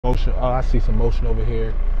motion. Oh, I see some motion over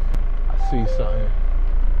here. I see something.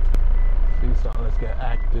 Let's get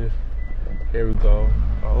active. Here we go.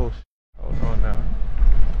 Oh, hold on now.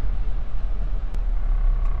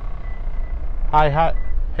 Hi.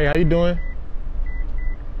 Hey, how you doing?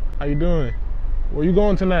 How you doing? Where you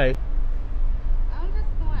going tonight? I'm just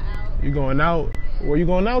going out. You going out? Yeah. Where you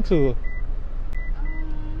going out to? With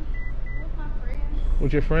my friends.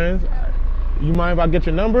 With your friends? You mind if I get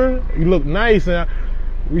your number? You look nice, and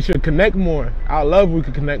we should connect more. I love if we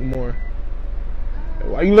could connect more.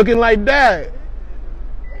 Why you looking like that?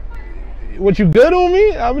 What, you good on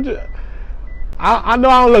me? I know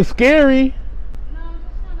I don't look scary. No, I'm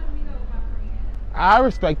just trying to meet up with my friends. I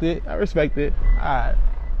respect it. Alright.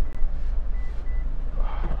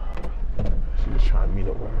 She was trying to meet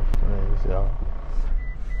up with her friends, y'all.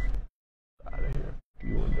 Out of here.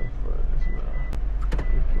 You and them friends, man.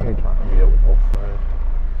 You ain't trying to meet up with no friends.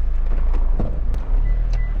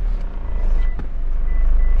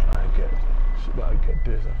 She about to get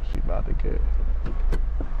this. She about to get.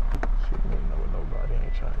 She ain't know with nobody.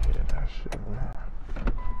 Ain't trying to hear that shit, man.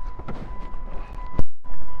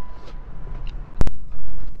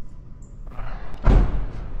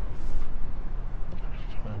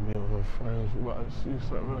 Trying to meet with her friends. We about to see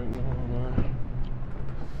something like that, man.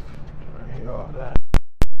 Trying to hear all that.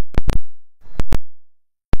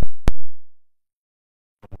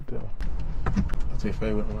 What's your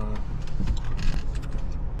favorite line?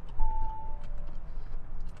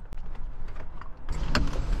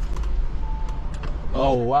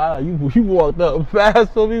 Oh wow, you walked up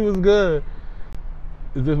fast for me. Was good.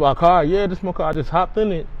 Is this my car? Yeah, this is my car. I just hopped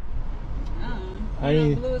in it.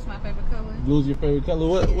 Blue is my favorite color. Blue's your favorite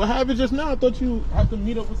color. What happened just now? I thought you had to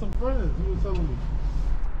meet up with some friends. You were telling me.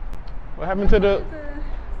 What happened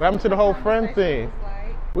to the whole friend thing?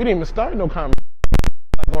 We didn't even start no conversation.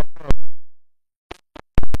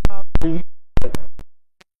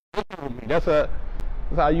 That's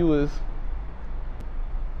how you was.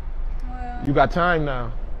 Well, you got time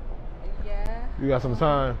now. Yeah. You got some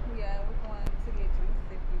time. Yeah, we're going to get drinks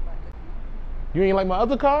if you like to come. You ain't like my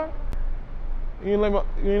other car? You ain't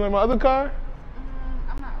like my other car?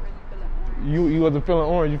 I'm not really feeling orange. You wasn't feeling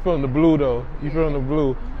orange. You feeling the blue though. You feeling the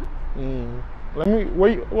blue. Let me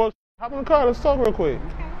hop in the car. Let's talk real quick.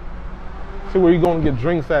 Okay. See where you going to get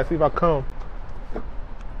drinks at. See if I come.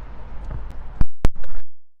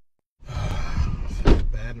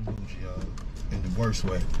 Bad and bougie, y'all. In the worst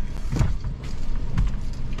way.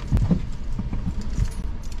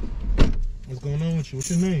 What's going on with you? What's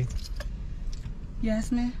your name?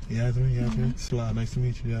 Yasmin. Yasmin. Sla, nice to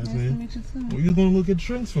meet you, Yasmin. Nice to meet you too. Where you gonna look at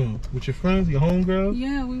drinks from? With your friends, your homegirl?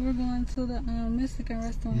 Yeah, we were going to the Mexican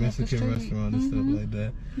restaurant. Mexican restaurant and stuff like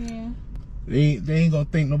that. Yeah. They ain't gonna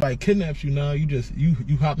think nobody kidnaps you now.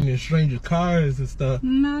 You hopping in strangers' cars and stuff.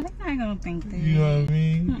 No, they're not gonna think that. You know what I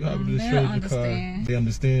mean? You hopping in strangers' cars. They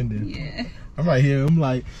understand it. Yeah. I'm right here. I'm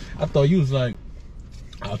like, I thought you was like,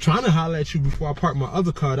 I was trying to holler at you before I parked my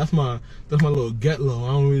other car. That's my little get low. I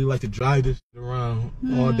don't really like to drive this shit around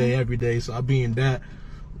all day, every day. So I be in that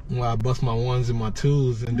when I bust my ones and my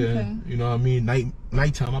twos, and then you know what I mean.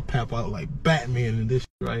 Nighttime, I pop out like Batman and this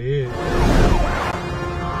shit right here.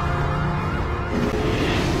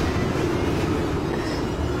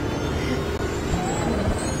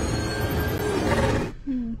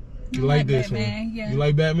 You like this Batman, one? Yeah. You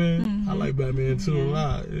like Batman? I like Batman too a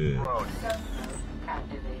lot. Yeah.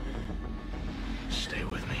 Stay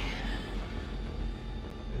with me.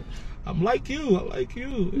 I'm like you. I like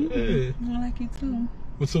you. Yeah. I like you too.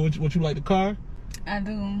 So what you like the car? I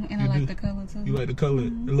do, and I like the color too. You like the color?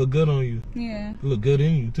 It look good on you. Yeah. It look good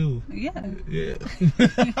in you too. Yeah. Yeah.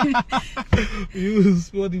 You was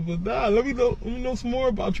funny, but nah. Let me know some more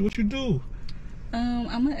about you. What you do?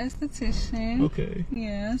 I'm an esthetician. Okay.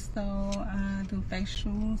 Yeah, so I do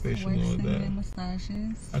facials, waxing, and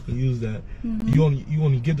massages. I can use that. You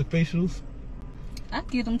only get the facials? I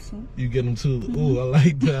get them too. You get them too. Ooh, I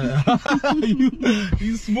like that.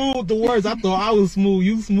 you smooth the words. I thought I was smooth.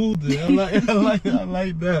 You smooth it. I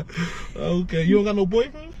like that. Okay. You don't got no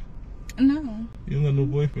boyfriend? No. You don't got no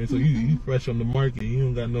boyfriend, so you fresh on the market. You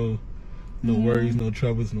don't got no worries, no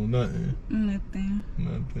troubles, no nothing. Nothing.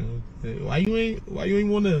 Okay. Why you ain't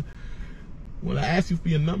wanna when I asked you for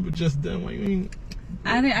your number just then? Why you ain't?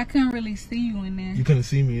 I couldn't really see you in there. You couldn't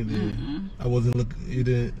see me in there. I wasn't looking. You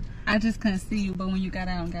didn't. I just couldn't see you, but when you got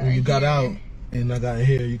out, when you got out and I got in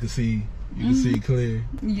here, you could see. You can see clear.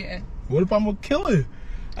 Yeah. What if I'm a killer?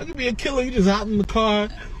 I could be a killer. You just hop in the car,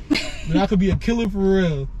 and I could be a killer for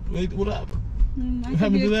real. Wait, what happened? What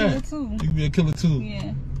happened to that? You could be a killer too.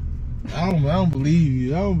 Yeah. I don't believe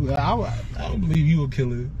you. I don't believe you a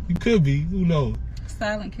killer. You could be. Who knows?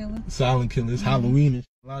 silent killer. Silent killer. It's Halloween and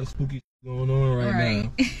a lot of spooky shit going on right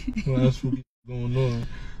now. A lot of spooky shit going on.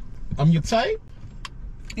 I'm your type?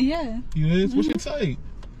 Yeah. You is? What's your type?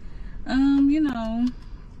 You know,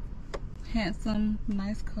 handsome,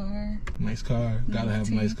 nice car. Nice car. Gotta have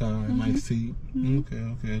a nice car. Nice teeth.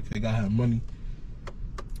 Okay. Gotta have money.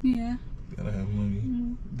 Yeah. Gotta have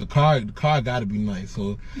money. The car gotta be nice.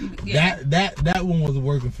 So that one wasn't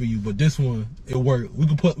working for you, but this one it worked. We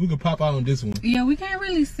could pop out on this one. Yeah, we can't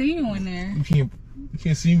really see you in there. You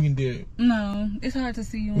can't see me in there. No, it's hard to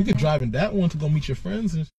see you. We could drive in that one to go meet your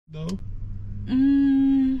friends and shit, though.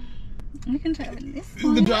 We can drive in this one.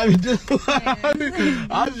 You can drive in this one. Yeah.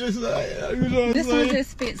 I was just like, you know what this I'm saying? one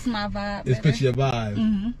just fits my vibe. It fits your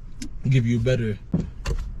vibe. Give you a better.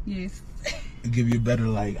 Yes. Give you a better,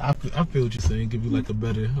 like, I feel what you're saying. Give you like a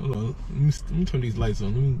better. Hold on. Let me turn these lights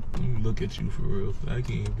on. Let me look at you for real. I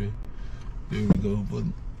can't even. There we go. But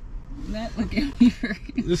not look at me for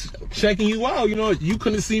real. Just checking you out. You know, you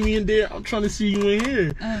couldn't see me in there. I'm trying to see you in here.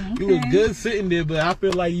 Okay. You look good sitting there, but I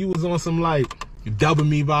feel like you was on some like double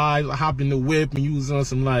me vibes. Like, hopped in the whip and you was on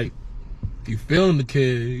some like you feeling the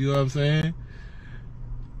kid. You know what I'm saying?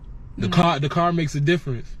 The car makes a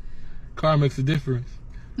difference. Car makes a difference.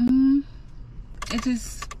 It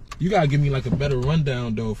just. You gotta give me like a better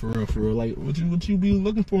rundown though, for real. Like, what you be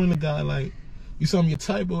looking for in a guy? Like, you saw me your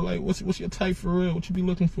type, but like, what's your type for real? What you be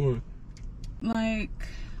looking for? Like,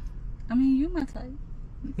 I mean, you my type.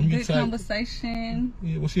 Good conversation.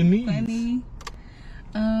 Yeah. What's your needs? Funny.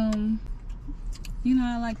 You know,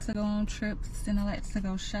 I like to go on trips and I like to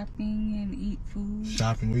go shopping and eat food.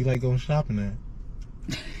 Shopping? Where you like going shopping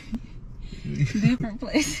at? Different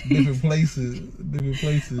places. Different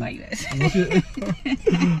places. Like that.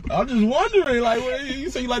 I'm just wondering, like, you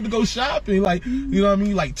say you like to go shopping, like, you know what I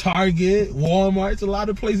mean, like Target, Walmart. It's a lot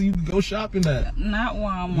of places you can go shopping at. Not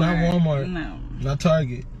Walmart. Not Walmart. No. Not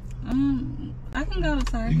Target. I can go to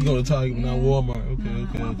Target. You can go to Target, but not Walmart.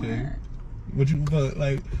 Okay.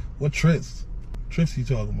 What trips? Trips you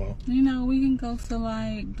talking about? You know, we can go to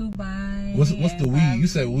like Dubai. What's the we? You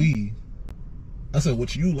said we. I said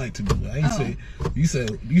what you like to do. I ain't say you said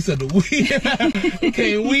the we.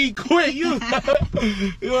 Okay, we quit. You know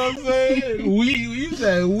what I'm saying? You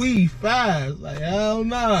said we fast. Like, hell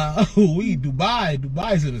nah. We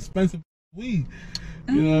Dubai's an expensive we.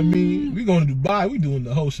 You know what I mean? We going to Dubai, we doing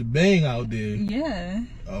the whole shebang out there. Yeah.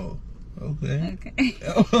 Oh. Okay.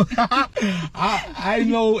 I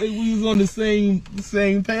didn't know if we was on the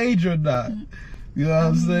same page or not. You know what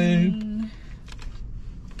I'm saying?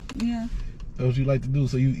 Yeah. That's what you like to do.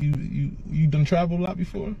 So you done travel a lot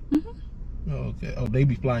before? Oh, okay. Oh, they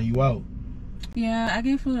be flying you out. Yeah, I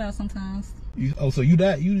get flew out sometimes. So you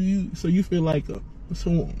feel like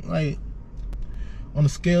like on a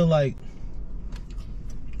scale like,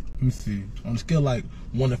 let me see, on a scale like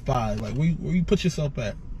 1 to 5, like where you put yourself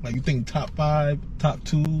at? Like, you think top 5, top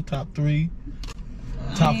 2, top 3,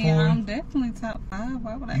 top 4? I'm definitely top 5.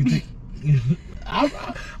 Why would I be?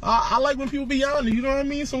 I like when people be honest. You know what I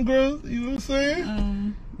mean? Some girls, you know what I'm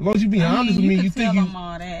saying? As long as you be honest with me, you think you.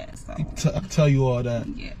 All that, so. I tell you all that.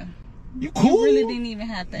 Yeah. You cool? You really didn't even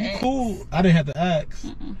have to ask. Cool. I didn't have to ask.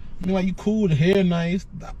 I mean, like, you cool. The hair nice.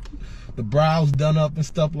 The brows done up and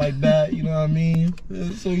stuff like that. You know what I mean?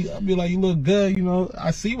 So I'll be like, you look good. You know,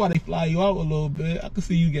 I see why they fly you out a little bit. I can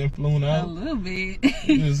see you getting flown out. A little bit.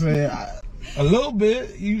 You know what I'm saying? A little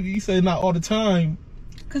bit. You say not all the time.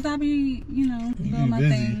 Cause I be, you know, doing my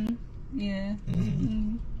thing. Yeah.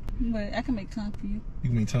 But I can make time for you. You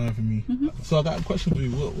can make time for me. So I got a question for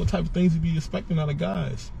you. What type of things you be expecting out of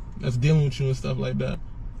guys that's dealing with you and stuff like that?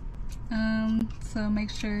 So make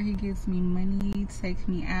sure he gives me money, takes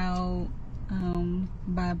me out,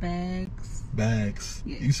 buy bags. Bags.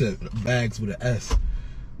 Yeah. You said bags with an S.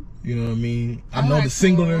 You know what I mean? I know like the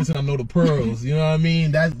singulars and I know the pearls. You know what I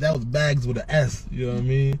mean? That was bags with an S. You know what I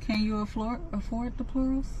mean? Can you afford the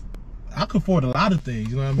plurals? I can afford a lot of things.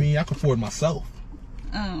 You know what I mean? I can afford myself.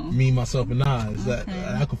 Oh. Me, myself, and I.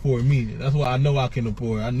 I can afford me. That's why I know I can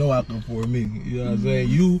afford. I know I can afford me. You know what I'm saying?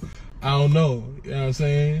 You, I don't know. You know what I'm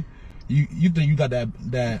saying? You think you got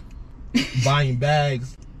that buying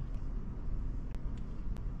bags?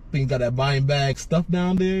 Think you got that buying bag stuff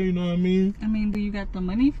down there? You know what I mean? I mean, do you got the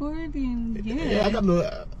money for it? Then yeah. I got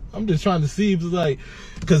no. I'm just trying to see if it's like,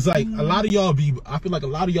 cause like a lot of y'all be. I feel like a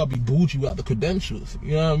lot of y'all be bougie without the credentials.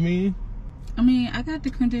 You know what I mean? I mean, I got the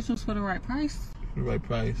credentials for the right price. For the right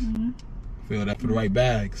price. Feel that for the right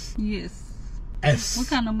bags. Yes. S. What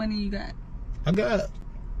kind of money you got? I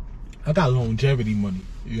got longevity money.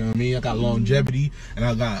 You know what I mean? I got longevity and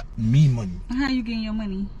I got me money. How you getting your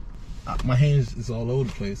money? My hands is all over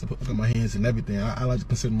the place. I got my hands in everything. I like to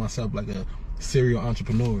consider myself like a serial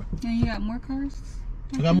entrepreneur. And you got more cars?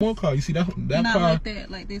 I got more cars. You see that Not car? like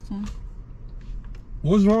that, like this one.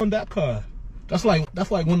 What's wrong with that car? That's like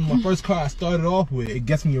one of my first car I started off with. It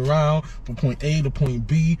gets me around from point A to point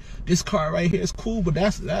B. This car right here is cool, but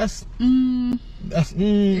that's It's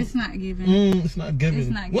not giving. It's not giving. It's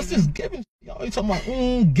not What's this giving? Y'all talking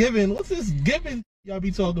about giving? What's this giving? Y'all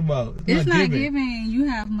be talking about? It's not giving. You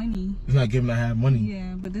have money. It's not giving. I have money.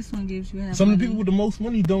 Yeah, but this one gives you have Some money. of the people with the most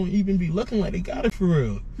money don't even be looking like they got it for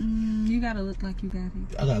real. You gotta look like you got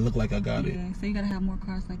it. I gotta look like I got it. Yeah, so you gotta have more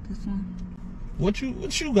cars like this one. What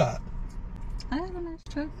you got? I have a nice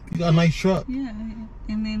truck. You got a nice truck. Yeah,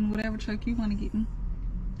 and then whatever truck you want to get in.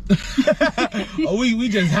 Oh, we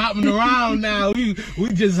just hopping around now. We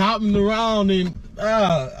just hopping around and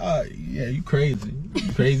yeah, you crazy.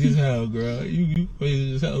 You crazy as hell, girl. You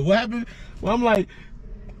crazy as hell. What happened? Well, I'm like,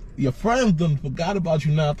 your friends done forgot about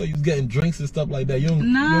you now. I thought you was getting drinks and stuff like that. You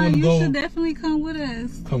should definitely come with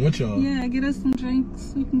us. Come with y'all. Yeah, get us some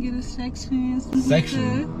drinks. We can get a section.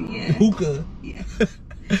 Section? Hookah. Yeah. Hookah? Yeah.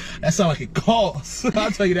 That sound like it costs. I'll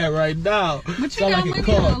tell you that right now. But you sound got like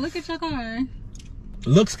money though. Look at your car.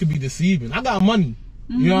 Looks could be deceiving. I got money.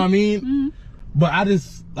 You know what I mean? But I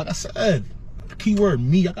just, like I said, keyword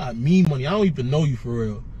me. I got me money. I don't even know you for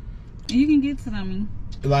real. You can get to them.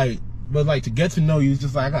 But to get to know you, it's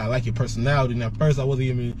just like I gotta like your personality. And at first, I wasn't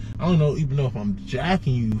even. I don't even know if I'm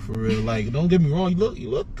jacking you for real. Like, don't get me wrong. You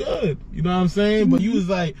look good. You know what I'm saying? But you was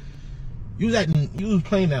like, you was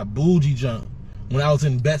playing that bougie jump when I was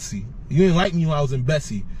in Betsy. You didn't like me when I was in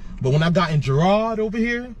Betsy. But when I got in Gerard over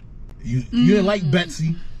here, you didn't like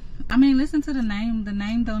Betsy. I mean, listen to the name. The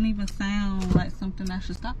name don't even sound like something I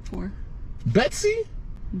should stop for. Betsy?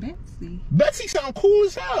 Betsy sound cool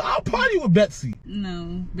as hell. I'll party with Betsy.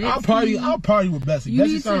 No, Betsy. I'll party with Betsy. You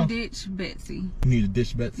need to ditch Betsy. You need to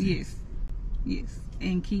ditch Betsy. Yes,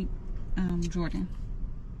 and keep Jordan.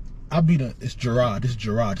 I'll be it's Gerard. This is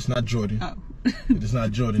Gerard. It's not Jordan. Oh. It's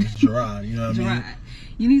not Jordan. It's Gerard. You know what I mean?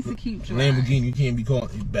 You need to keep Gerard. Lamborghini. You can't be called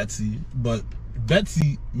Betsy. But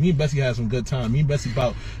Betsy, me and Betsy had some good time. Me and Betsy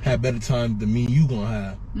about had better time than me and you gonna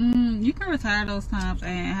have. You can retire those times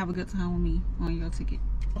and have a good time with me on your ticket.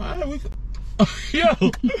 All right,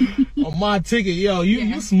 yo, on my ticket, yo,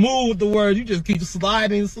 you smooth with the word. You just keep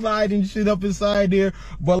sliding shit up inside there.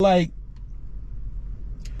 But like,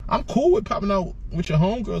 I'm cool with popping out with your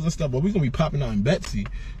homegirls and stuff, but we gonna be popping out in Betsy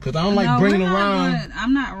because I don't like bringing around.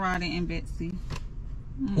 I'm not riding in Betsy.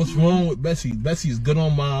 What's wrong with Betsy? Betsy is good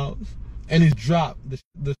on miles, and it's drop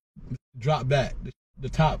the drop back, the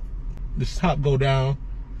top go down.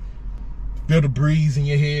 Feel the breeze in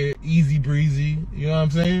your hair, easy breezy. You know what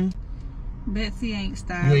I'm saying? Betsy ain't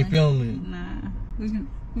styling. You ain't feeling it. Nah,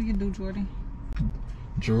 we can do Jordan.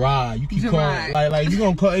 Gerard, you keep calling like you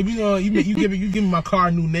gonna call you give me my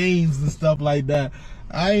car new names and stuff like that.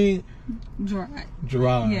 I ain't Gerard.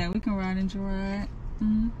 Yeah, we can ride in Gerard.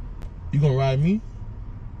 You gonna ride me?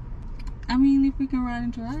 I mean, if we can ride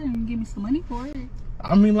in Gerard and give me some money for it.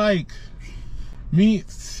 I mean, like me,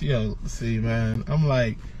 yo, see, man,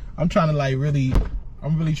 I'm trying to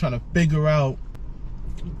I'm really trying to figure out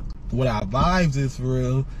what our vibes is for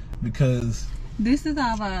real, because this is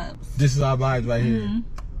our vibes. This is our vibes right here.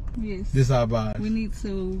 Yes. This is our vibes. We need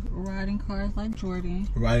to ride in cars like Jordan.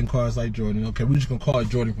 Riding cars like Jordan. Okay, we're just gonna call it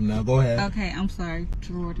Jordan from now. Go ahead. Okay, I'm sorry,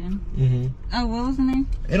 Jordan. Oh, what was the name?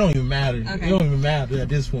 It don't even matter. Okay. It don't even matter at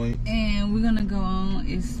this point. And we're gonna go on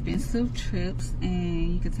expensive trips,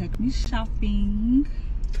 and you can take me shopping.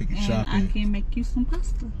 Take you shopping. I can make you some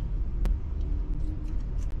pasta.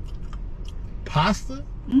 Pasta?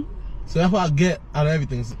 So that's what I get out of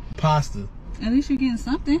everything. Pasta. At least you're getting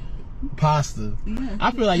something. Pasta. Yeah.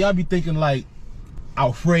 I feel like y'all be thinking like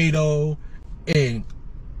Alfredo and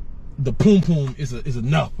the poom poom is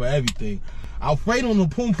enough for everything. Alfredo and the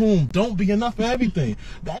poom poom don't be enough for everything.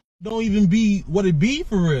 That don't even be what it be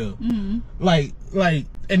for real. Like,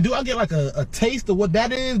 and do I get like a taste of what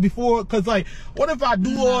that is before? Cause like, what if I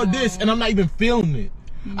do all this and I'm not even feeling it?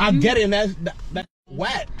 I get it, and that's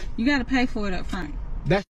whack. You gotta pay for it up front.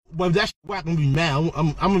 But that's whack. I'm gonna be mad.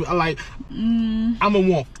 I'm gonna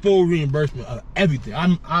want full reimbursement of everything. I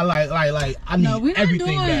need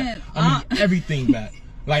everything back. I need everything back.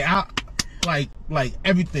 Like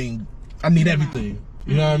everything. I need everything.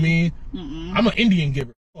 You know what I mean? I'm an Indian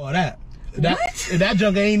giver. All that. If that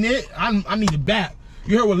junk ain't it, I need it back.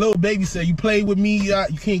 You heard what Lil Baby said? You play with me,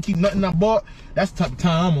 you can't keep nothing I bought. That's the type of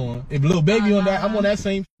time I'm on. If Lil Baby on that, I'm on that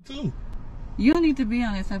same too. You don't need to be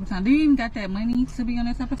on that type of time. Do you even got that money to be on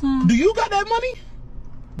that type of time? Do you got that money?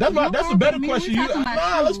 That's a better question.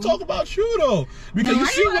 Let's talk about you though, because you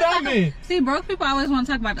see what I'm in. See, broke people always want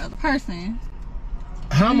to talk about the other person.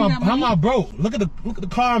 How am I broke? Look at the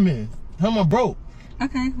car I'm in. How am I broke?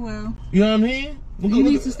 Okay, well. You know what I mean? You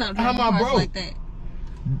need to stop driving cars like that.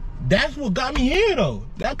 That's what got me here, though.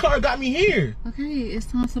 That car got me here. Okay, it's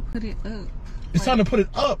time to put it up. It's time to put it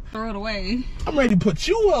up. Throw it away. I'm ready to put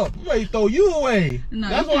you up. I'm ready to throw you away. No,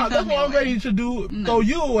 that's what I'm ready to do. No. Throw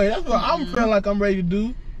you away. That's what I'm feeling like I'm ready to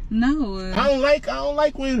do. No. I don't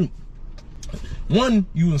like when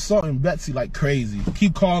you insulting Betsy like crazy.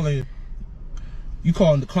 Keep calling. You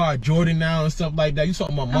calling the car Jordan now and stuff like that. You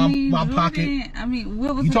talking about my pocket. I mean,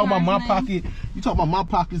 what was you talking about my name? pocket. You talking about my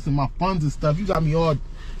pockets and my funds and stuff. You got me all.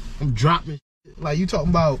 I'm dropping. Like you talking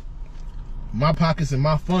about my pockets and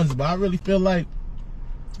my funds, but I really feel like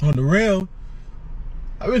on the real,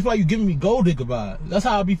 I really feel like you giving me gold digger vibes. That's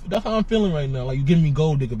how I'm feeling right now. Like you giving me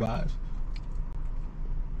gold digger vibes.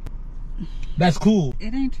 That's cool.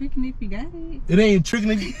 It ain't tricking if you got it. It ain't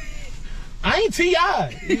tricking if you. I ain't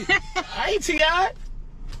T.I. I ain't T.I.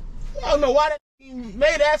 I don't know why that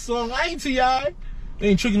made that song. I ain't T.I. It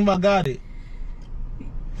ain't tricking if I got it.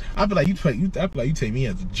 I feel like you take me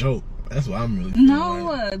as a joke. That's what I'm really feeling.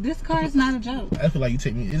 No, this car is not a joke. I feel like you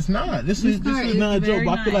take me. It's not. This is not a joke.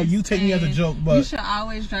 But I feel like you take me as a joke. But you should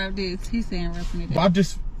always drive this. He's saying roughing it up.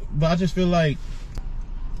 But I just feel like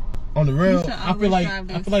on the real, I feel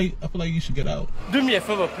like you should get out. Do me a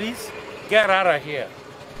favor, please. Get out of here.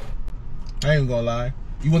 I ain't gonna lie.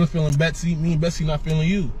 You wasn't feeling Betsy. Me and Betsy not feeling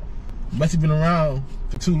you. Betsy been around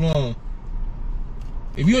for too long.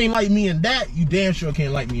 If you ain't like me in that, you damn sure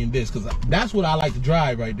can't like me in this. Cause that's what I like to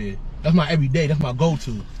drive right there. That's my everyday. That's my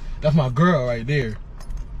go-to. That's my girl right there.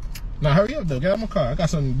 Now hurry up though. Get out my car. I got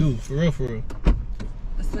something to do. For real, for real.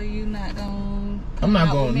 So you not gonna? I'm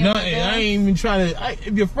not going nothing. I ain't even trying to.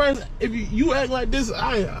 If your friends, if you act like this,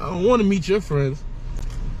 I don't want to meet your friends.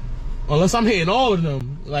 Unless I'm hitting all of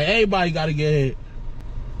them. Like everybody got to get hit.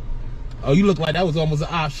 Oh, you look like that was almost an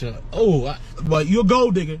option. Oh, but you're a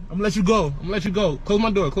gold digger. I'm gonna let you go. I'm gonna let you go. Close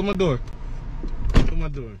my door. Close my door. Close my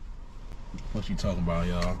door. What you talking about,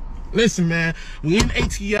 y'all? Listen, man. We in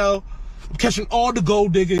ATL. I'm catching all the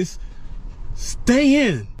gold diggers. Stay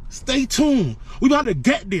in. Stay tuned. We about to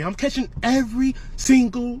get there. I'm catching every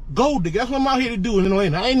single gold digger. That's what I'm out here to do in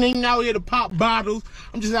Atlanta. I ain't even out here to pop bottles.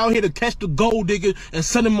 I'm just out here to catch the gold digger and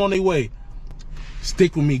send them on their way.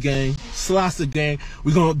 Stick with me, gang. Slasa gang.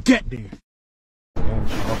 We gonna get there.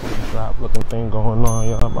 Drop looking thing going on,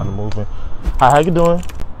 y'all. I'm about to move in. Hi, how you doing?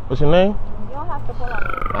 What's your name? You don't have to pull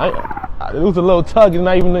on me. It was a little tug.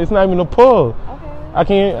 It's not even a pull.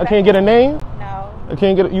 Okay. I can't get a name. No. I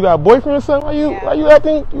can't get. You got a boyfriend or something? Why you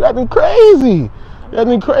acting? You acting crazy? You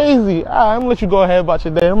acting crazy? All right, I'm gonna let you go ahead about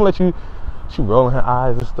your day. I'm gonna let you. She rolling her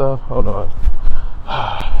eyes and stuff. Hold on.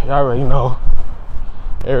 Y'all already know.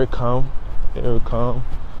 Here it come. Here it come.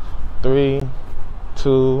 3,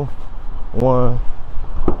 2, 1.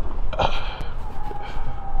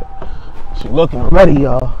 She looking ready,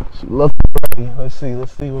 y'all. She looking ready. Let's see what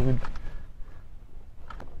we.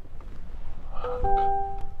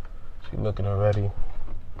 She looking ready.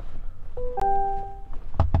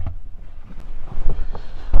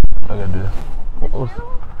 Look at this.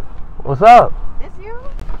 What's up? This you?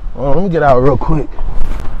 Oh, let me get out real quick.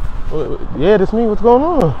 Yeah, this me. What's going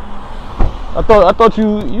on? I thought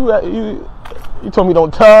you told me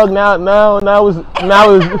don't tug. Now it's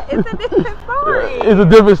It's a different story. It's a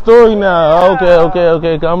different story now.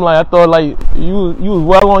 Okay. I'm like, I thought like you was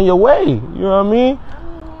well on your way. You know what I mean?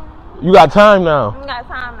 You got time now. You got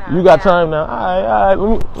time now. You got time now. All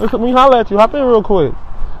right. Let me holler at you. Hop in real quick.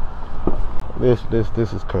 This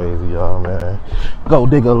is crazy, y'all, man. Go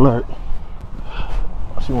dig alert.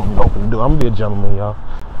 She want me to open the door. I'm gonna be a gentleman, y'all.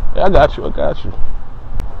 Yeah, I got you.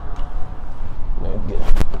 Man, get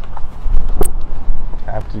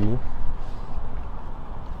after you.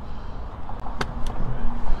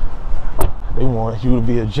 They want you to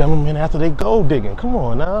be a gentleman after they gold digging. Come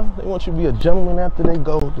on now. They want you to be a gentleman after they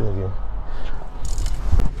gold digging.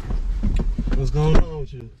 What's going on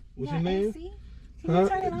with you? What's your name? AC? Can you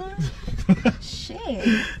turn it on?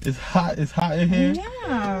 Shit. It's hot in here.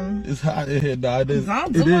 Yeah. It's hot in here, dog.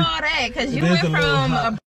 Don't do all that, because you went from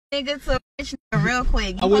a nigga to a rich nigga real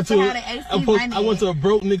quick. I went to a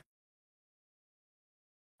broke nigga.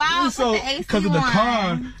 Wow, So, because of the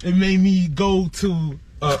car, it made me go to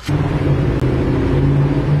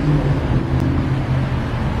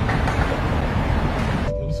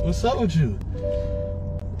what's up with you?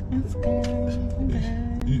 It's good.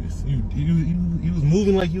 You was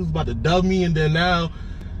moving like you was about to dub me, and then now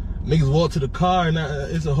niggas walk to the car, and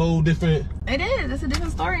it's a whole different. It is. It's a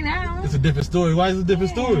different story now. It's a different story. Why is it a different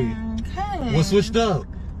story? Cause What switched up?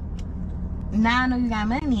 now I know you got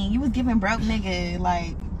money. You was giving broke nigga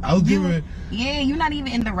like I was giving. Yeah, you're not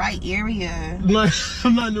even in the right area.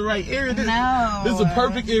 I'm not in the right area. No. This is a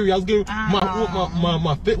perfect area. I was giving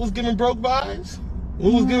my fit was giving broke vibes.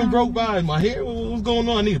 What was giving broke vibes? My hair? What was going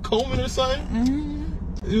on? I need a combing or something?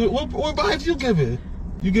 What vibes you giving?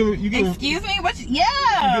 You giving? Excuse me? What? You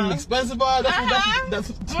giving expensive vibes?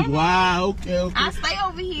 That's wow. Okay. I stay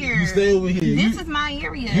over here. You stay over here. This is my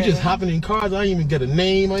area. You just hopping in cars. I didn't even get a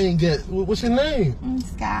name. I didn't get. What's your name?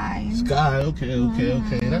 Sky. Sky. Okay.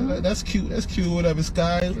 That's cute. That's cute. Whatever.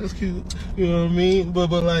 Sky. That's cute. You know what I mean?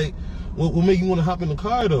 But like, what make you want to hop in the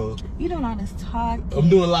car though? You doing all this talking. I'm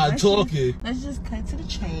doing a lot of talking. Let's just cut to the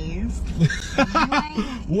chase.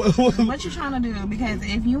 What you trying to do? Because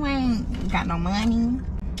if you ain't got no money,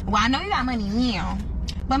 well, I know you got money now,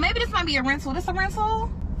 but maybe this might be a rental. This a rental?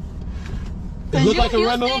 It look like a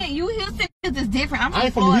rental. You Houston is different. I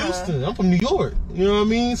ain't from Houston. I'm from New York. You know what I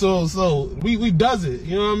mean? So we does it.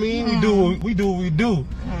 You know what I mean? We do what we do.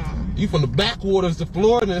 You from the backwaters to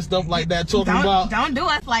Florida and stuff like that. Don't do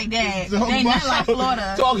us like that. Ain't nothing like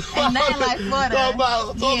Florida. Ain't nothing like Florida.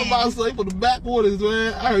 Talk about something from the backwaters,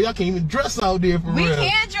 man. I heard y'all can't even dress out there for real. We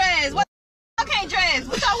can't dress. What? I can't dress.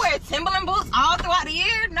 We don't wear Timberland boots all throughout the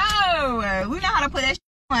year. No, we know how to put that shit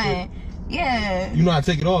on. Yeah. You know how to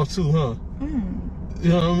take it off too, huh? You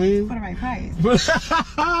know what I mean? For the right price. For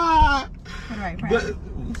the right price.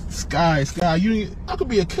 Sky, I could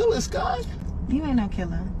be a killer, Sky. You ain't no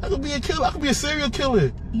killer. I could be a killer. I could be a serial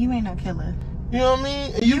killer. You ain't no killer. You know what I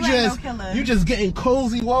mean? And you just getting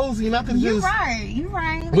cozy wozy, and I could You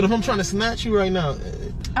right. But if I'm trying to snatch you right now?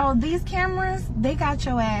 Oh, these cameras, they got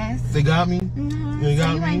your ass. They got me? They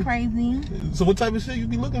got you me? ain't crazy. So what type of shit you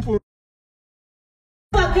be looking for?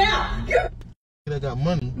 Fuck out! That got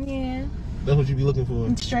money. Yeah. That's what you be looking for.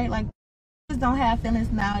 Straight like, just don't have feelings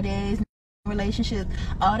nowadays. Relationships,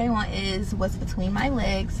 all they want is what's between my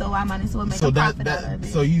legs, so I might as well make a profit out of it.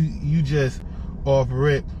 So you just off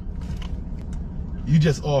rip. You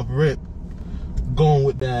just off rip, going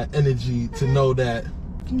with that energy to know that.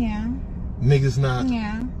 Yeah. Niggas not.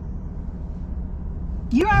 Yeah.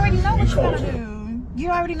 You already know what you gotta do. You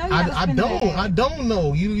already know you gotta spend that. I don't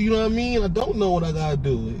know. You know what I mean? I don't know what I gotta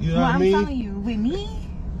do. You know what I mean? I'm telling you, with me,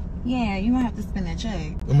 yeah, you gonna have to spend that check.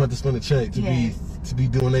 I'm gonna have to spend a check to be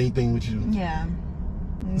doing anything with you. Yeah.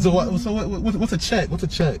 So what's a check? What's a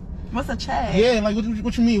check? What's a check? Yeah, like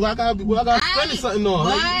what you mean? What I gotta spend something on?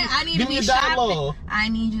 What? Like, I need give to me be a shopping. dollar. I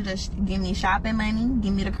need you to give me shopping money.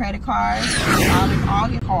 Give me the credit cards. all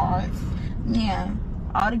your cards. Yeah.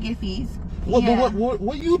 All the gifties. What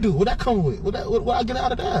you do? What that come with? What I get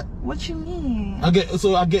out of that? What you mean? I get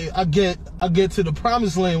to the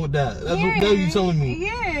promised land with that. That's what you telling me.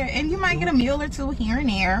 Yeah, and you might get a meal or two here and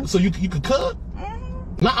there. So you could cook?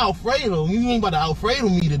 Not Alfredo. You ain't about to Alfredo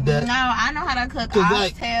me to death. No, I know how to cook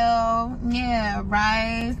oxtail. Yeah,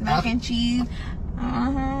 rice, mac and cheese.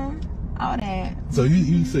 All that. So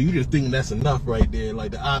you just thinking that's enough right there,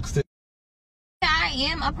 like the oxtail. I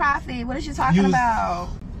am a prophet. What are you talking about?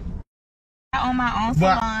 I own my own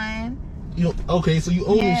salon. Okay, so you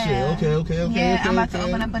own this shit. Okay. Yeah, I'm about to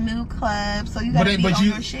open up a new club, so you gotta be on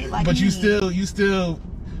your shit like me.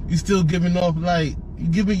 you still giving off like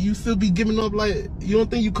you still be giving off like you don't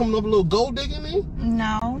think you coming off a little gold digging me?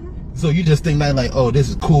 No. So you just think like oh this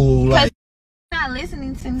is cool like. You're not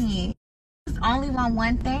listening to me. Only want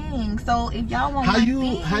one thing. So if y'all want how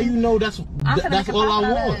you know that's all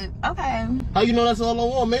I want? Okay. How you know that's all I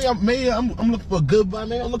want? Maybe I'm looking for a good vibe.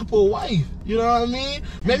 Maybe I'm looking for a wife. You know what I mean?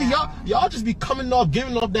 Maybe y'all just be giving off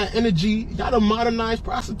that energy. Y'all the modernized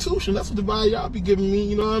prostitution. That's what the vibe y'all be giving me.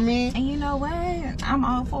 You know what I mean? And you know what? I'm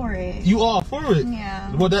all for it. You all for it?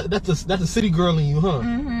 Yeah. Well, that's a city girl in you, huh?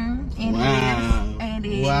 Wow. And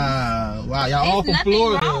it is. Wow. Y'all all from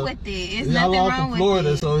Florida. There's nothing wrong with it. It's nothing wrong with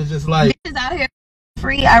Florida, so it's just like bitches out here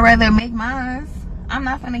free. I'd rather make mine. I'm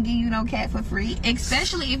not gonna give you no cat for free,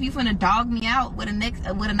 especially if you finna dog me out with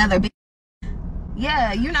another bitch.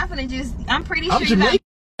 Yeah, you're not gonna just. I'm pretty sure. I'm Jamaican.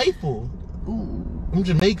 Faithful. Ooh. I'm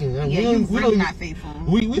Jamaican. Yeah, you're really not faithful.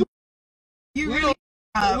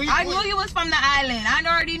 I knew you was from the island. I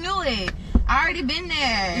already knew it. I already been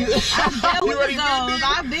there. I've been with the girls.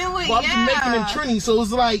 I've been with, I'm Jamaican and Trini, so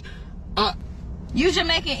it's like, you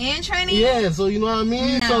Jamaican and Trini? Yeah, so you know what I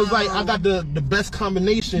mean? No. So it's like, I got the best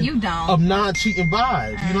combination of non-cheating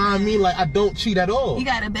vibes. You know what I mean? Like, I don't cheat at all. You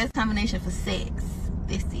got the best combination for sex.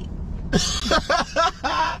 That's it.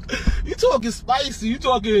 You talking spicy. You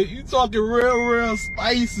talking real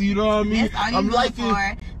spicy. You know what I mean? That's all you're good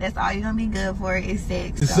for. That's all you're gonna be good for is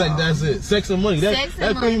sex. It's sex. That's it. Sex and money. That's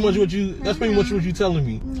pretty much what you. That's pretty much what you telling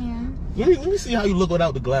me. Yeah. Let me see how you look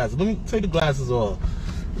without the glasses. Let me take the glasses off.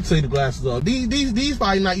 Take the glasses off. These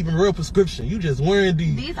probably not even real prescription. You just wearing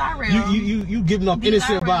these. These are real. You giving off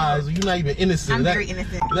innocent vibes, or you're not even innocent. I'm very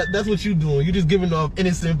innocent. That's what you doing. You just giving off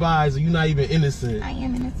innocent vibes, or you're not even innocent. I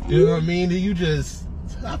am innocent. You know what I mean? You just.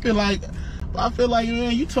 I feel like,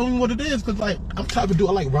 man, you told me what it is, cause like I'm trying to do.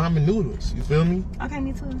 I like ramen noodles. You feel me? Okay,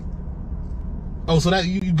 me too. Oh, so that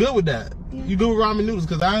you good with that? Yeah. You good with ramen noodles?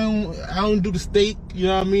 Cause I don't do the steak. You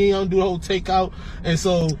know what I mean? I don't do the whole takeout. And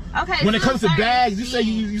so when it comes to bags, you say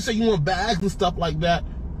you want bags and stuff like that.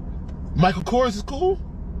 Michael Kors is cool.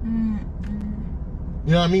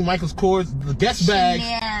 You know what I mean? Michael's Kors, the guest bags.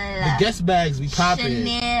 The guest bags be popping.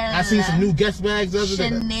 I seen some new guest bags the other day.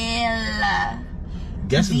 Chanel.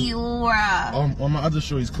 Dior. On my other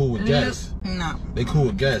show, he's cool with guests. No. They cool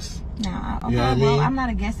with guests. No, okay, you know what I mean? Well, I'm not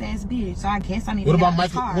a guest ass bitch, so I guess I need to What about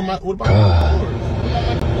Michael? What about Kors?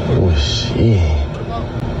 Oh shit.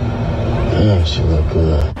 Damn, she look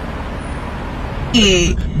good.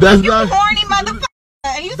 That's you not horny motherfucker.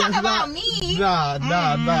 And you talking about me. Nah. See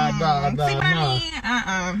what I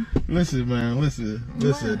mean? Listen, man, listen.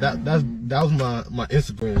 That was my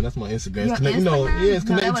Instagram. That's my Instagram. It's connected, it's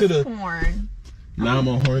connected to the porn. Now I'm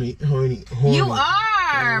on horny. You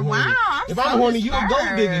are. Wow. If I'm horny, you a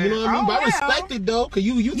gold digger. You know what I mean? But I respect it though, cause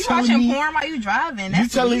you telling me. You watching porn while you driving?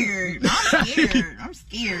 That's weird. I'm scared. I'm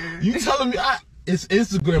scared. You telling me it's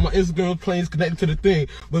Instagram. My Instagram playing is connected to the thing.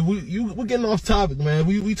 But we're getting off topic, man.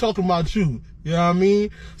 We talking about you. You know what I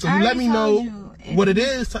mean? So you let me know what it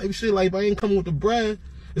is, type shit. Like if I ain't coming with the bread,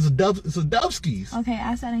 it's a Dubskis. Okay,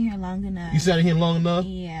 I sat in here long enough. You sat in here long enough?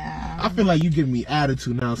 Yeah. I feel like you giving me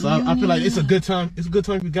attitude now. So I feel like it's a good time. It's a good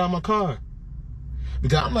time if you got my car.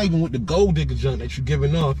 Because I'm not even with the gold digger junk that you're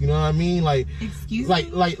giving off. You know what I mean? Like, excuse me?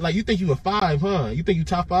 Like you think you a 5, huh? You think you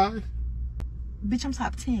top 5? Bitch, I'm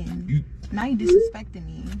top 10. Now you disrespecting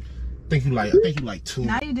me. I think you like 2.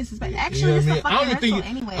 Now you disrespect. Actually, this is a fucking rental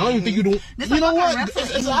anyway. I don't even think you do. You know what?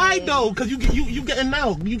 It's alright though, cause you getting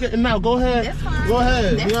out. You getting out. Go ahead. That's fine. Go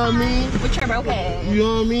ahead. That's you know what I mean? With your broke ass. You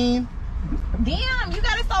know what I mean? Damn, you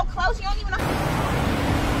got it so close. You don't even know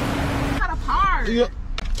how to park. Yeah.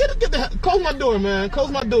 Get the close my door, man. Close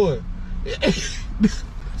my door.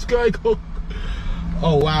 Scary go.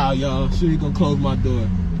 Oh wow, y'all. She ain't gonna close my door.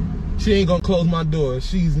 She ain't gonna close my door.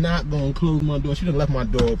 She's not gonna close my door. She done left my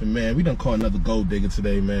door open, man. We done caught another gold digger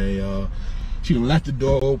today, man, y'all. She done left the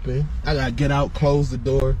door open. I gotta get out, close the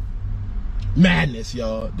door. Madness,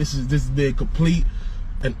 y'all. This is the complete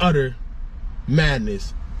and utter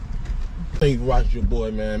madness. Thank you for watching your boy,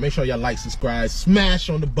 man. Make sure y'all like, subscribe, smash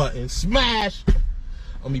on the button, smash.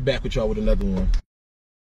 I'll be back with y'all with another one.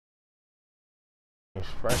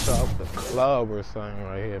 Fresh off the club or something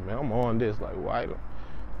right here, man. I'm on this like white.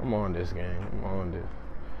 I'm on this game. I'm on this.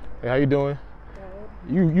 Hey, how you doing?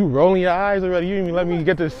 Good. You rolling your eyes already? You didn't even let me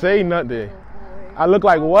get to say nothing. I look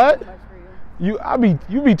like what? You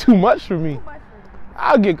be too much for me.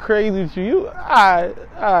 I'll get crazy with you.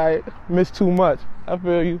 I miss too much. I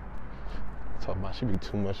feel you. Talking about she be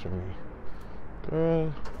too much for me.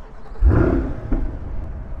 Girl.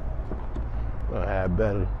 I had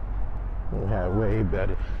better. I had way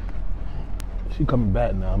better. She coming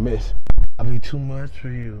back now, miss. I be too much for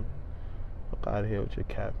you. Fuck out of here with your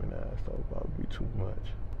capping ass. Talk about be too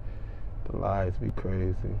much. The lies be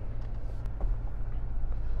crazy.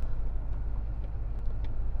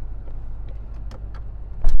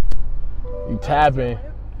 You tapping?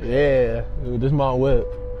 Yeah. This my whip.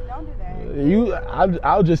 Don't do that.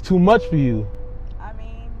 I was just too much for you. I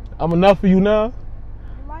mean, I'm enough for you now.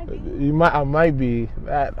 you might be. I might be.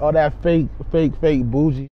 All that fake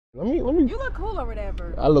bougie. Let me. You look cool or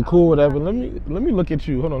whatever. I look cool, whatever. Let me look at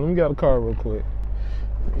you. Hold on. Let me get out of the car real quick.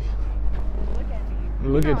 Look at me.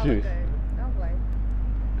 Look at you. Don't play.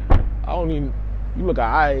 I don't even. You look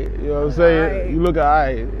alright. You know what I'm saying? Right. You look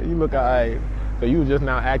alright. You look alright. So you was just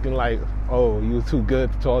now acting like, oh, you was too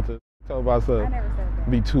good to talk about something. I never said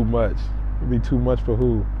that. Be too much. Be too much for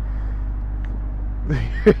who?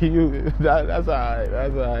 That's alright.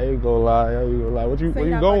 That's alright. I ain't gonna lie. I ain't gonna lie. Where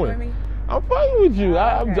you going? I'm fighting with you.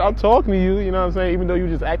 Okay. I'm talking to you. You know what I'm saying? Even though you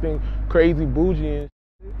just acting crazy, bougie and.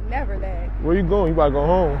 Never that. Where you going? You about to go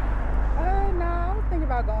home? No, I was thinking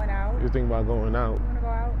about going out. You thinking about going out? You wanna go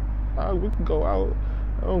out? We can go out.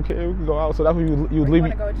 I don't care. We can go out. So that's what you was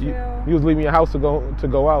leaving. Go chill? You was leaving your house to go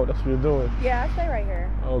out. That's what you're doing. Yeah, I stay right here.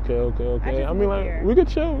 Okay. I mean, live like here. we could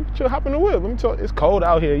chill. We could chill. Hop in the whip. Let me talk. It's cold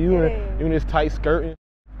out here. You in this tight skirting.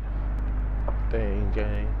 Thing,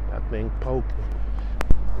 gang. That thing poking.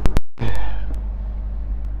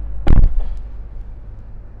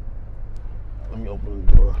 Let me open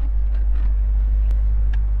the door.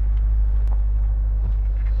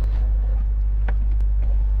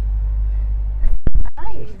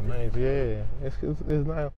 Nice. Yeah, it's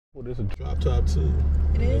not. Well, it's a Drop top too.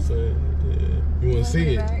 It is? Yeah. You want to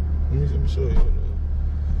see it? Back? Let me show you.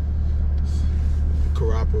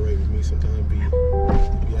 Cooperate with me sometimes. Be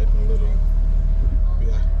acting a little. Be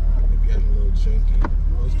acting a little janky.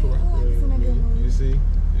 Oh, it's cooperating with me. You see?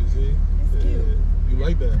 It's cute. You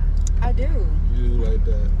like that? I do. You do like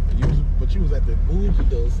that. But you was at the bougie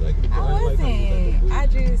though. So I wasn't. I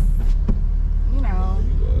just, you know,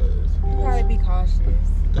 you gotta be cautious.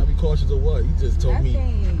 Gotta be cautious of what? You just told me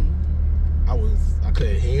I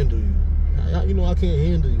couldn't handle you. How you know I can't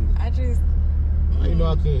handle you? I just. How you know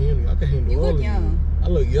I can't handle you? I can handle all of you. You look young. I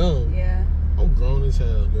look young. Yeah. I'm grown as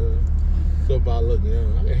hell, girl. So if I look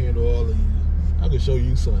young, I can handle all of you. I can show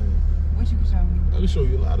you something. What you can show me? I can show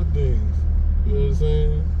you a lot of things. You know what I'm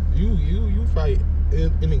saying? You probably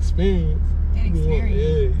inexperienced.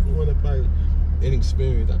 Inexperienced? You want to probably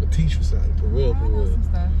inexperienced. I can teach you something, for real, for real. I know some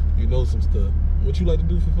stuff. You know some stuff. What you like to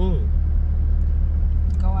do for fun?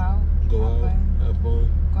 Go out. Have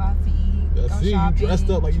fun. Go out to eat. I see you dressed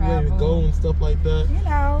up like you ready to go and stuff like that. You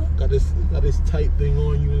know. Got this tight thing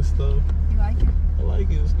on you and stuff. You like it? I like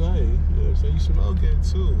it. It's nice. You know what I'm saying? You smell good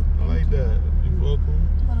too. I like that. You're welcome.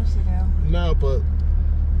 Little shit out. Nah, but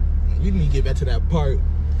we need to get back to that part.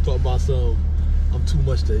 Talk about some. I'm too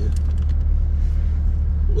much to.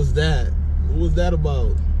 What's that? What was that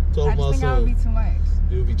about? Talk about some. I would be too much.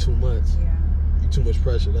 It would be too much. Yeah. You too much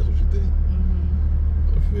pressure. That's what you think.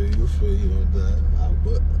 I feel you on that.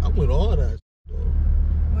 But I'm with all that. Though.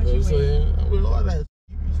 What you know you what I'm saying? I'm with all that.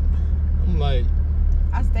 I'm like.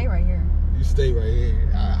 I stay right here. You stay right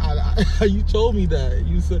here. You told me that.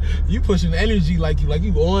 You said you pushing energy like you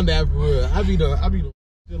on that for real. I be the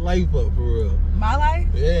your life up for real. My life?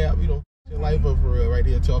 Yeah, I be the your life up for real. Right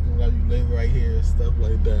here talking about you live right here and stuff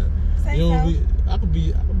like that. Say you know, so. I could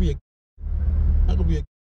be a.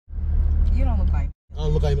 You don't look like. I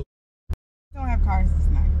don't look like no. You don't have cars. It's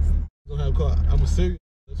nice. Don't have a car. I'm a serious.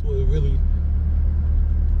 That's what it really.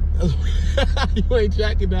 That's what, you ain't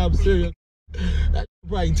jacking now. I'm serious. That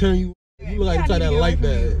probably turn you. You look like you try that like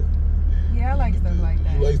that. Yeah, I like stuff like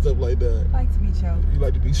that. You like stuff like that. I like to be choked. You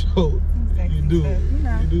like to be choked. You do. Stuff, you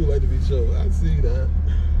know. You do like to be choked. I see that.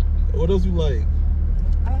 What else you like?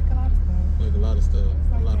 I like a lot of stuff. Like a lot of stuff.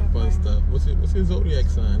 Like a lot of fun stuff. What's your zodiac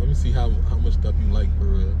sign? Let me see how much stuff you like for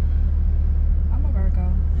real. I'm a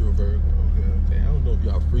Virgo. You're a Virgo. Okay. I don't know if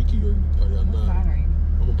y'all freaky or y'all not. Sign are you?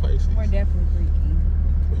 I'm a Pisces. We're definitely freaky.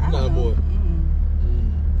 You're not more. I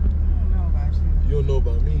don't know about you. You don't know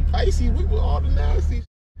about me. Pisces, we were all the nasty.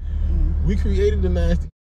 We created the nasty.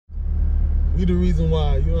 We the reason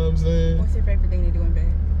why, you know what I'm saying? What's your favorite thing to do in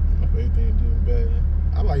bed? My favorite thing to do in bed?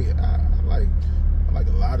 I like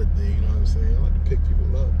a lot of things, you know what I'm saying? I like to pick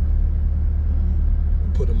people up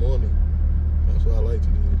and put them on it. That's what I like to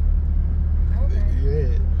do. Okay.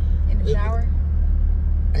 Yeah. In the shower?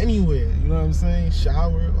 Anywhere, you know what I'm saying?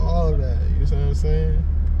 Shower, all of that. You know what I'm saying?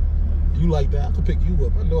 You like that? I can pick you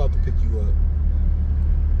up. I know I can pick you up.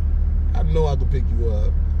 I know I can pick you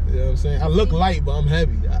up. You know what I'm saying? I look light, but I'm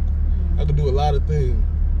heavy. I can do a lot of things.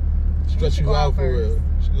 Stretch you out for real. You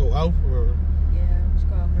should go out for real. Yeah, we should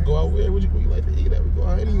go out first. Go out where? Where you like to eat at? We go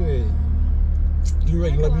out anyway. You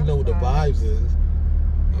ready to let me know what the vibes is.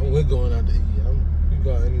 We're going out to eat. We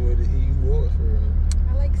go out anywhere to eat you want for real.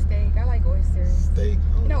 I like steak. I like oysters. Steak.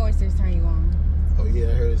 You know oysters turn you on. Oh yeah,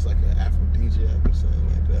 I heard it's like an aphrodisiac or something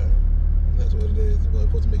like that. That's what it is. It's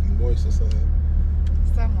supposed to make you moist or something.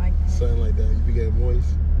 Something like that. Something like that. You be getting moist.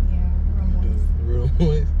 Yeah, real moist. Real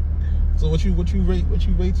moist. So what you rate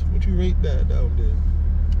that down there?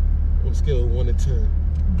 On a scale of 1 to 10.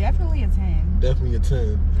 Definitely a 10. Definitely a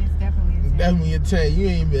 10. It's definitely a 10. Definitely a 10. You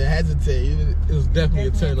ain't even hesitate. It was definitely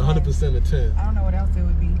a 10. 100% a 10. I don't know what else it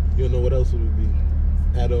would be. You don't know what else it would be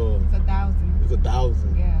at all. It's 1,000. It's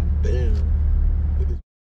 1,000. Yeah. Damn.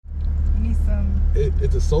 You need some.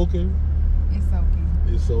 It's a soaking. It's soaking.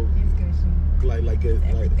 It's soaking. It's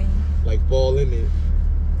gushy. Like fall in it.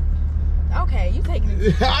 Okay, you taking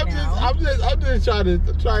it. I'm just trying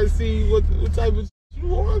to see what type of you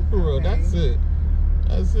want for real. Okay.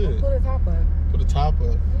 That's it. Well, put the top up. Put the top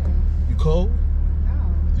up. Yeah. You cold? No.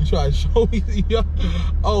 You try to show me? Yo,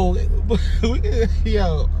 oh,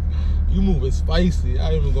 yo, you moving spicy.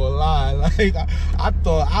 I ain't even gonna lie. Like I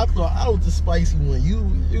thought I was the spicy one. Yeah.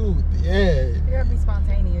 You gotta be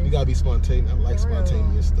spontaneous. You gotta be spontaneous. I like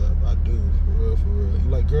spontaneous stuff. I do, for real. You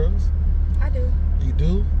like girls? I do. You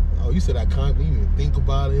do? Oh, you said I can't even think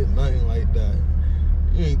about it, nothing like that.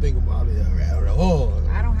 You ain't think about it at all.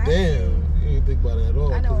 I don't have to. Damn, you ain't think about it at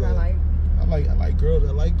all. I know what I like. I like girls.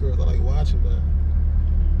 I like watching that.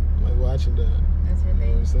 I like watching that. That's your You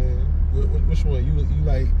know what I'm thing. saying? Which one? You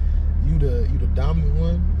You the dominant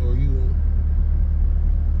one, or you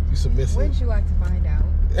submissive? Wouldn't you like to find out?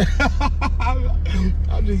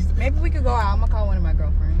 I just. Maybe we could go out. I'm gonna call one of my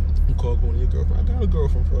girlfriends. You call one of your girlfriends. I got a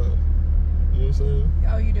girlfriend for us. You know what I'm saying?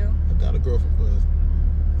 Oh, you do? I got a girlfriend for us.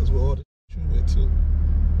 That's what all the you with too.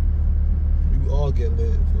 We all get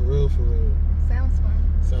lit, for real, for real. Sounds fun.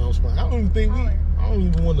 Sounds fun. I don't even think I don't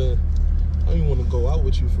even want to go out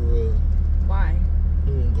with you for real. Why? I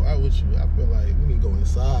don't want to go out with you. I feel like we need to go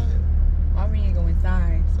inside. Why we need to go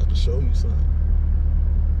inside? So I can show you something.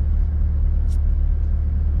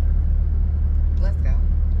 Let's go.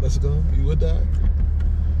 Let's go. You with that?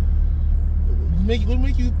 What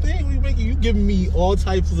make you think? You giving me all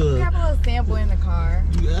types of. We have a little sample in the car.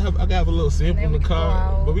 I gotta have a little sample in the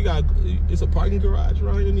car, but it's a parking garage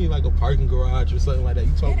around here. You need like a parking garage or something like that.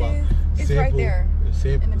 You talk about It's sample, right there.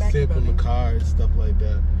 sample in the car and stuff like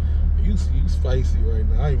that. You spicy right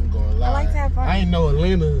now. I ain't even gonna lie. I like to have fun. I ain't know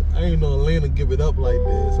Atlanta give it up like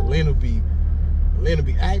this. Atlanta be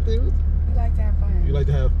active. We like to have fun. You like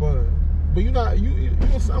to have fun, but you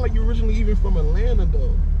don't sound like you're originally even from Atlanta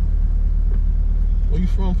though. Where you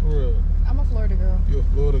from for real? I'm a Florida girl. You're a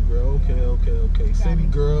Florida girl. Okay. City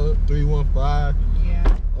girl, 315.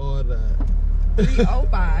 Yeah. All that.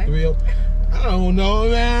 305. 30. I don't know,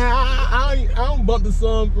 man. I don't bump the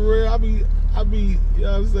song for real. I be, you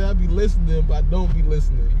know what I'm saying? I be listening, but I don't be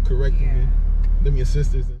listening. You correcting me. Them your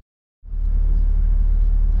sisters. Don't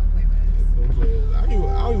play with us. Don't play with us. I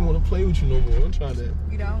don't even want to play with you no more. I'm trying to.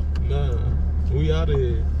 You don't? Nah. We out of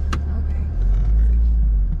here.